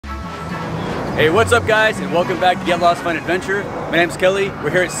Hey, what's up guys, and welcome back to Get Lost Find Adventure. My name's Kelly.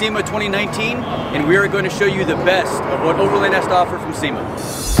 We're here at SEMA 2019, and we are going to show you the best of what Overland has to offer from SEMA.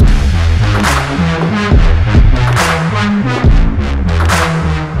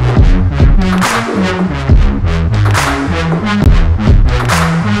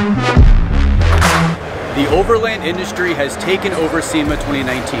 The Overland industry has taken over SEMA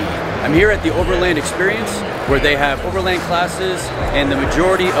 2019. I'm here at the Overland Experience, where they have Overland classes and the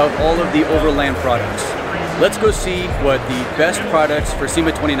majority of all of the Overland products. Let's go see what the best products for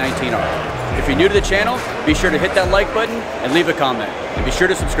SEMA 2019 are. If you're new to the channel, be sure to hit that like button and leave a comment, and be sure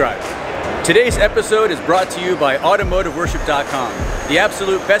to subscribe. Today's episode is brought to you by AutomotiveWorship.com, the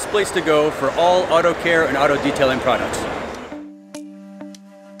absolute best place to go for all auto care and auto detailing products.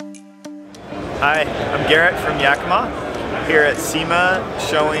 Hi, I'm Garrett from Yakima, here at SEMA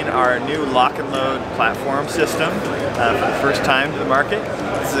showing our new lock and load platform system for the first time to the market.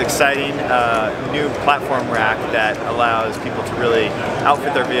 This is an exciting new platform rack that allows people to really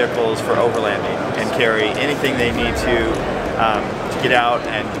outfit their vehicles for overlanding and carry anything they need to get out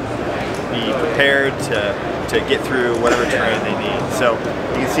and be prepared to get through whatever terrain they need. So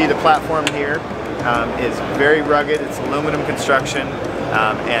you can see the platform here is very rugged. It's aluminum construction.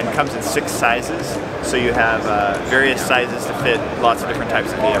 And comes in 6 sizes, so you have various sizes to fit lots of different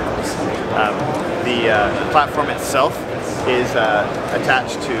types of vehicles. The platform itself is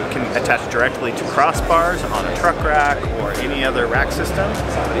can attach directly to crossbars on a truck rack or any other rack system,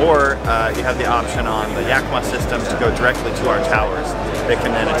 or you have the option on the Yakima system to go directly to our towers that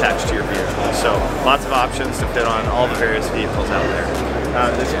can then attach to your vehicle. So lots of options to fit on all the various vehicles out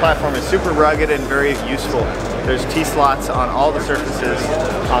there. This platform is super rugged and very useful. There's T-slots on all the surfaces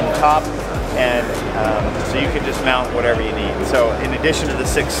on the top, and so you can just mount whatever you need. So in addition to the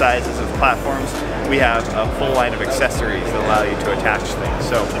 6 sizes of platforms, we have a full line of accessories that allow you to attach things.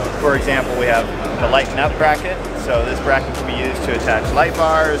 So for example, we have the lighten up bracket. So this bracket can be used to attach light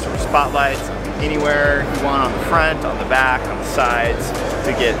bars or spotlights anywhere you want, on the front, on the back, on the sides,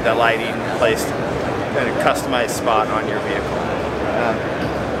 to get the lighting placed in a customized spot on your vehicle.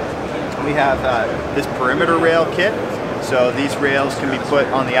 We have this perimeter rail kit, so these rails can be put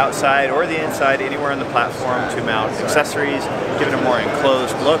on the outside or the inside, anywhere on the platform, to mount accessories, give it a more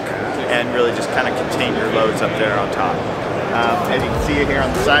enclosed look, and really just kind of contain your loads up there on top. As you can see here on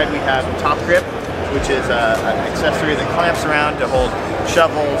the side, we have top grip, which is an accessory that clamps around to hold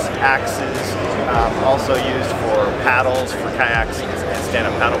shovels, axes, also used for paddles for kayaks and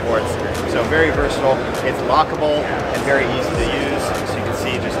stand-up paddle boards. So very versatile. It's lockable and very easy to use. So you can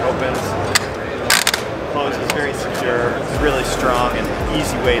see it just opens, closes, very secure. It's really strong and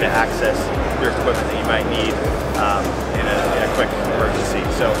easy way to access your equipment that you might need in a quick emergency.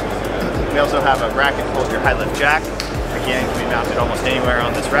 So we also have a bracket to hold your high lift jack. Again, it can be mounted almost anywhere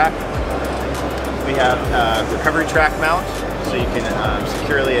on this rack. We have a recovery track mount, so you can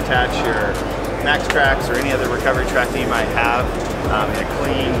securely attach your max tracks or any other recovery track that you might have in a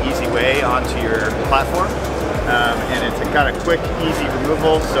clean, easy way onto your platform. And it's got a quick, easy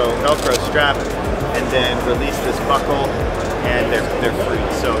removal, so Velcro strap, and then release this buckle, and they're free.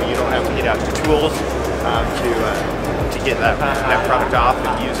 So you don't have to get out your tools to get that product off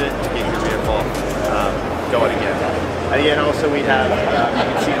and use it to get your vehicle going again. Again, also we have, you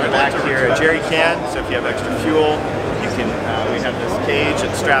can see in the back here, a jerry can, so if you have extra fuel, you can, we have this cage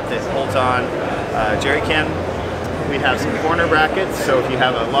and strap that holds on jerry can. We have some corner brackets, so if you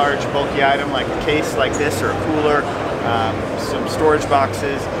have a large bulky item like a case like this, or a cooler, some storage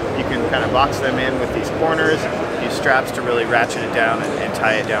boxes, you can kind of box them in with these corners, use straps to really ratchet it down and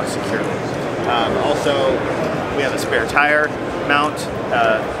tie it down securely. Also, we have a spare tire mount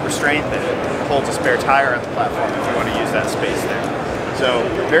restraint that holds a spare tire on the platform if you want to use that space there. So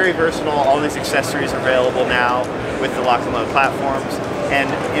very versatile. All these accessories are available now with the lock and load platforms. And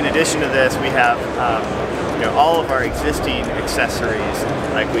in addition to this, we have all of our existing accessories,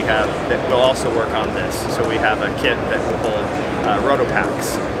 like we have, that will also work on this. So we have a kit that will hold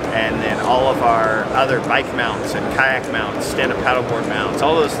rotopacks, and then all of our other bike mounts and kayak mounts, stand-up paddleboard mounts,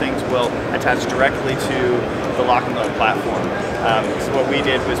 all those things will attach directly to the lock and load platform. So what we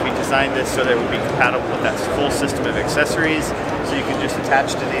did was we designed this so that it would be compatible with that full system of accessories. So you can just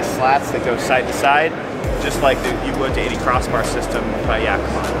attach to these slats that go side to side, just like you would to any crossbar system by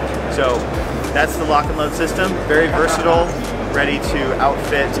Yakima. So that's the lock and load system. Very versatile, ready to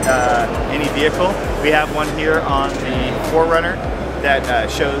outfit any vehicle. We have one here on the 4Runner that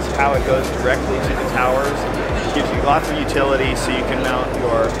shows how it goes directly to the towers. It gives you lots of utility, so you can mount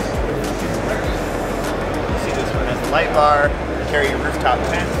your, see this one has a light bar, carry your rooftop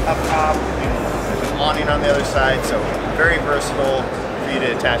tent up top, there's an awning on the other side, so very versatile for for you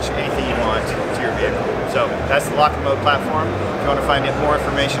to attach anything you want to your vehicle. So that's the lock and mode platform. If you want to find out more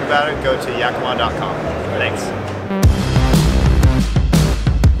information about it, go to yakima.com. Thanks.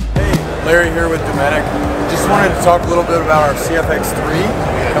 Hey, Larry here with Dometic. Just wanted to talk a little bit about our CFX3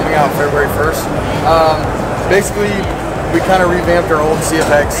 coming out February 1st. Basically, we kind of revamped our old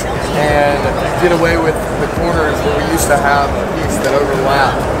CFX and did away with the corners where we used to have a piece that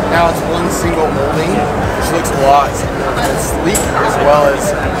overlapped. Now it's one single molding, which looks a lot sleek, as well as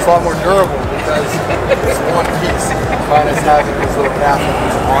it's a lot more durable because it's one piece minus having these little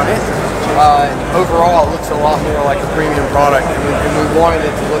castings on it. Overall, it looks a lot more like a premium product, and we wanted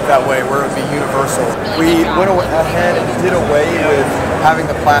it to look that way, where it would be universal. We went ahead and did away with having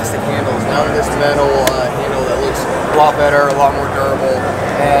the plastic handles. Now this metal handle that looks a lot better, a lot more durable,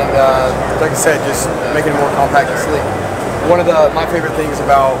 and like I said, just making it more compact and sleek. One of my favorite things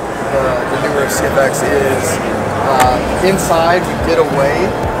about the newer CFX is inside we did away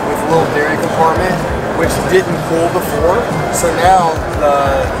with a little dairy compartment, which didn't cool before. So now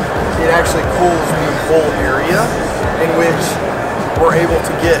it actually cools the whole area, in which we're able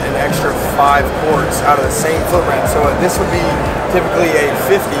to get an extra 5 quarts out of the same footprint. So this would be typically a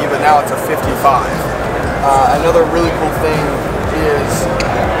 50, but now it's a 55. Another really cool thing is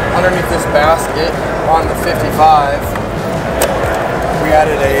underneath this basket on the 55, we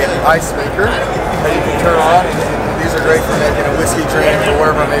added an ice maker that you can turn on. These are great for making a whiskey drink or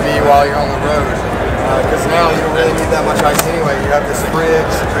wherever it may be while you're on the road. Because now you don't really need that much ice anyway. You have this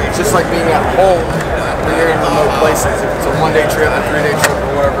fridge. It's just like being at home when you're in remote places. If it's a 1-day trip, a 3-day trip,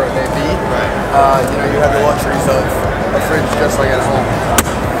 or whatever it may be, you know, you have the luxuries of a fridge just like at home.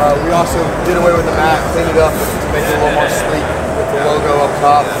 We also did away with the mat, cleaned it up to make it a little more sleek with the logo up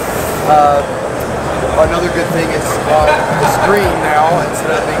top. Another good thing is the screen now,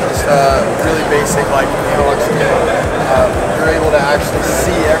 instead of being just really basic like analog screen, you're able to actually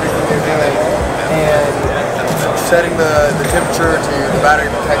see everything you're doing, and setting the temperature to the battery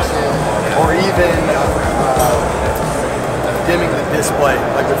protection, or even dimming the display.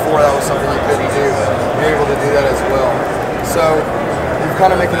 Like before, that was something you couldn't do. You're able to do that as well. So we're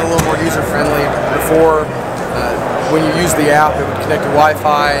kind of making it a little more user-friendly. Before, when you use the app, it would connect to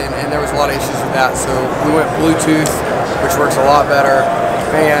Wi-Fi, and there was a lot of issues with that. So we went Bluetooth, which works a lot better,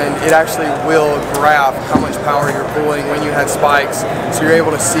 and it actually will graph how much power you're pulling when you had spikes. So you're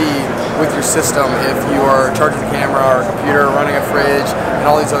able to see with your system if you are charging the camera or a computer, running a fridge, and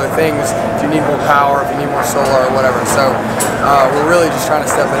all these other things, if you need more power, if you need more solar or whatever. So we're really just trying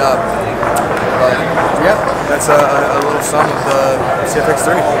to step it up. But yeah, that's a little sum of the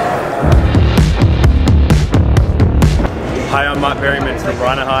CFX3. Hi, I'm Mark Berryman from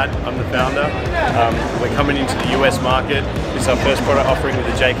Rhino Hide. I'm the founder. We're coming into the US market. This is our first product offering with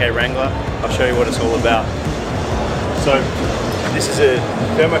the JK Wrangler. I'll show you what it's all about. So, this is a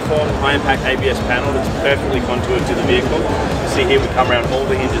thermoform high-impact ABS panel that's perfectly contoured to the vehicle. You see here we come around all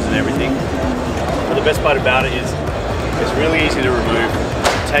the hinges and everything. But the best part about it is it's really easy to remove.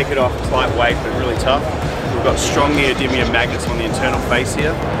 Take it off, it's lightweight but really tough. We've got strong neodymium magnets on the internal face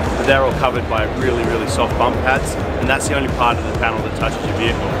here, but they're all covered by really, really soft bump pads, and that's the only part of the panel that touches your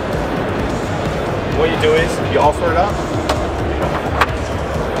vehicle. What you do is, you offer it up,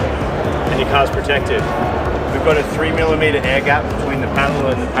 and your car's protected. We've got a 3mm air gap between the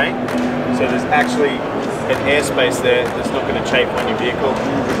panel and the paint, so there's actually an airspace there that's not going to chafe on your vehicle.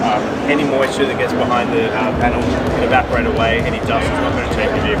 Any moisture that gets behind the panel can evaporate away. Any dust is not going to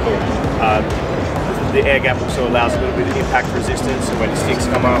chafe your vehicle. The air gap also allows a little bit of impact resistance, so when the sticks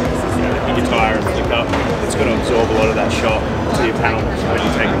come up, you know, hit your tire and flick up, it's going to absorb a lot of that shock to your panel. So when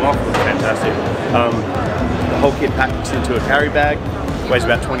you take them off, it's fantastic. The whole kit packs into a carry bag, weighs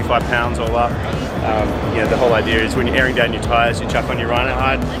about 25 pounds all up. You know, the whole idea is when you're airing down your tires, you chuck on your Rhino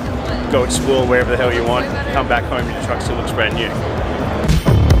Hide, go explore wherever the hell you want, come back home and your truck still looks brand new.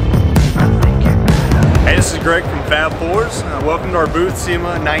 Hey, this is Greg from Fab Fours. Welcome to our booth,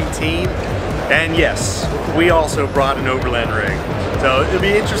 SEMA 19. And yes, we also brought an Overland rig. So it'll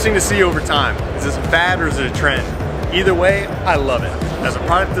be interesting to see over time. Is this a fad or is it a trend? Either way, I love it. As a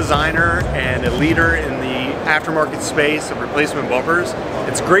product designer and a leader in the aftermarket space of replacement bumpers,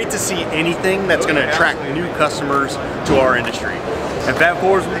 it's great to see anything that's going to attract new customers to our industry. At Fab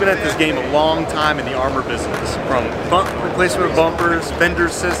Fours, we've been at this game a long time in the armor business, from replacement bumpers, fender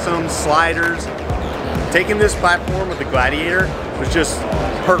systems, sliders. Taking this platform with the Gladiator was just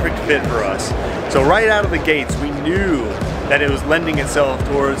a perfect fit for us. So right out of the gates, we knew that it was lending itself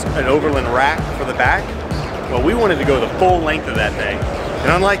towards an Overland rack for the back. Well, we wanted to go the full length of that thing.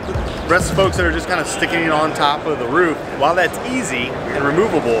 And unlike the rest of the folks that are just kind of sticking it on top of the roof, while that's easy and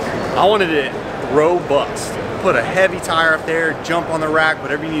removable, I wanted it robust. put a heavy tire up there, jump on the rack,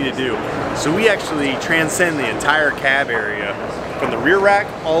 whatever you need to do. So we actually transcend the entire cab area from the rear rack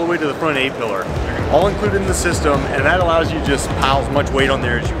all the way to the front A-pillar, all included in the system, and that allows you to just pile as much weight on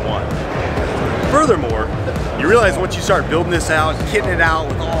there as you want. Furthermore, you realize once you start building this out, kitting it out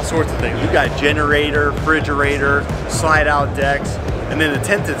with all sorts of things, you've got generator, refrigerator, slide out decks, and then the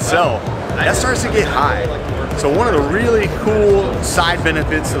tent itself, that starts to get high. So one of the really cool side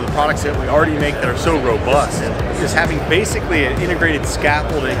benefits of the products that we already make that are so robust is having basically an integrated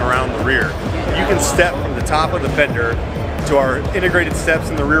scaffolding around the rear. You can step from the top of the fender to our integrated steps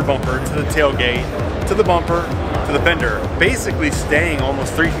in the rear bumper, to the tailgate, to the bumper, to the fender, basically staying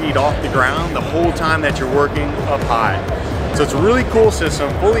almost 3 feet off the ground the whole time that you're working up high. So it's a really cool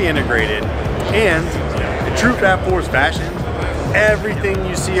system, fully integrated, and in true Fab Fours fashion, everything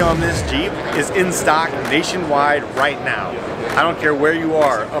you see on this Jeep is in stock nationwide right now. I don't care where you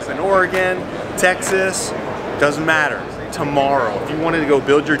are, up in Oregon, Texas, doesn't matter. Tomorrow, if you wanted to go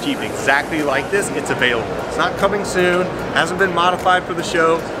build your Jeep exactly like this, it's available. It's not coming soon, hasn't been modified for the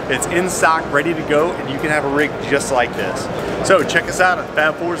show, it's in stock, ready to go, and you can have a rig just like this. So check us out at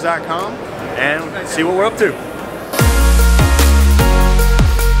fab4s.com and see what we're up to.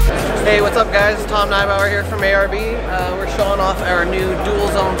 Hey, what's up guys? Tom Neibauer here from ARB. We're showing off our new dual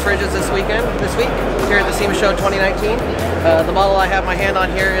zone fridges this week here at the SEMA Show 2019. The model I have my hand on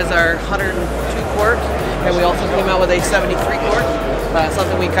here is our 102 quart, and we also came out with a 73 quart.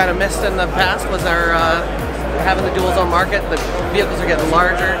 Something we kind of missed in the past was our having the dual zone market. The vehicles are getting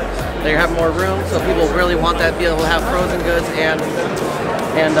larger, they have more room, so people really want that vehicle to have frozen goods and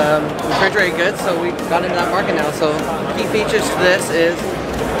refrigerated goods, so we got into that market now. So key features to this is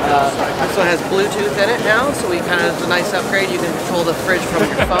this one has Bluetooth in it now, so we kind of, it's a nice upgrade. You can control the fridge from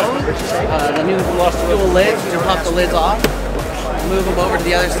your phone. The new dual lids, you can pop the lids off, move them over to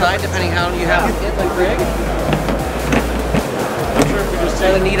the other side depending how you have it in the rig.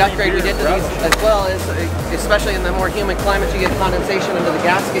 Another neat upgrade we did to these as well is, especially in the more humid climates, you get condensation into the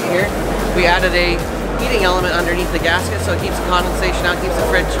gasket here. We added a heating element underneath the gasket, so it keeps the condensation out, keeps the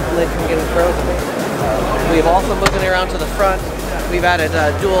fridge lid from getting frozen. We've also moved it around to the front. We've added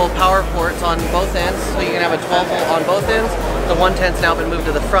dual power ports on both ends, so you can have a 12 volt on both ends. The 110's now been moved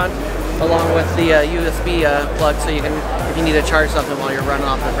to the front, along with the USB plug, so you can, if you need to charge something while you're running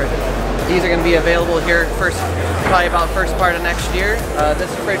off the fridge. These are going to be available here probably about first part of next year.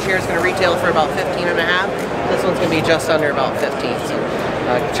 This fridge here is going to retail for about $15.5. This one's going to be just under about 15. So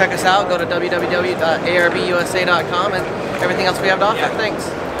check us out. Go to www.arbusa.com and everything else we have to offer. Thanks.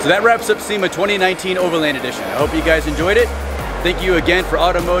 So that wraps up SEMA 2019 Overland Edition. I hope you guys enjoyed it. Thank you again for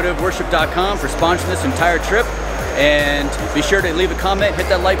automotiveworship.com for sponsoring this entire trip. And be sure to leave a comment, hit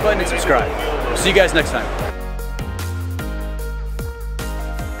that like button, and subscribe. See you guys next time.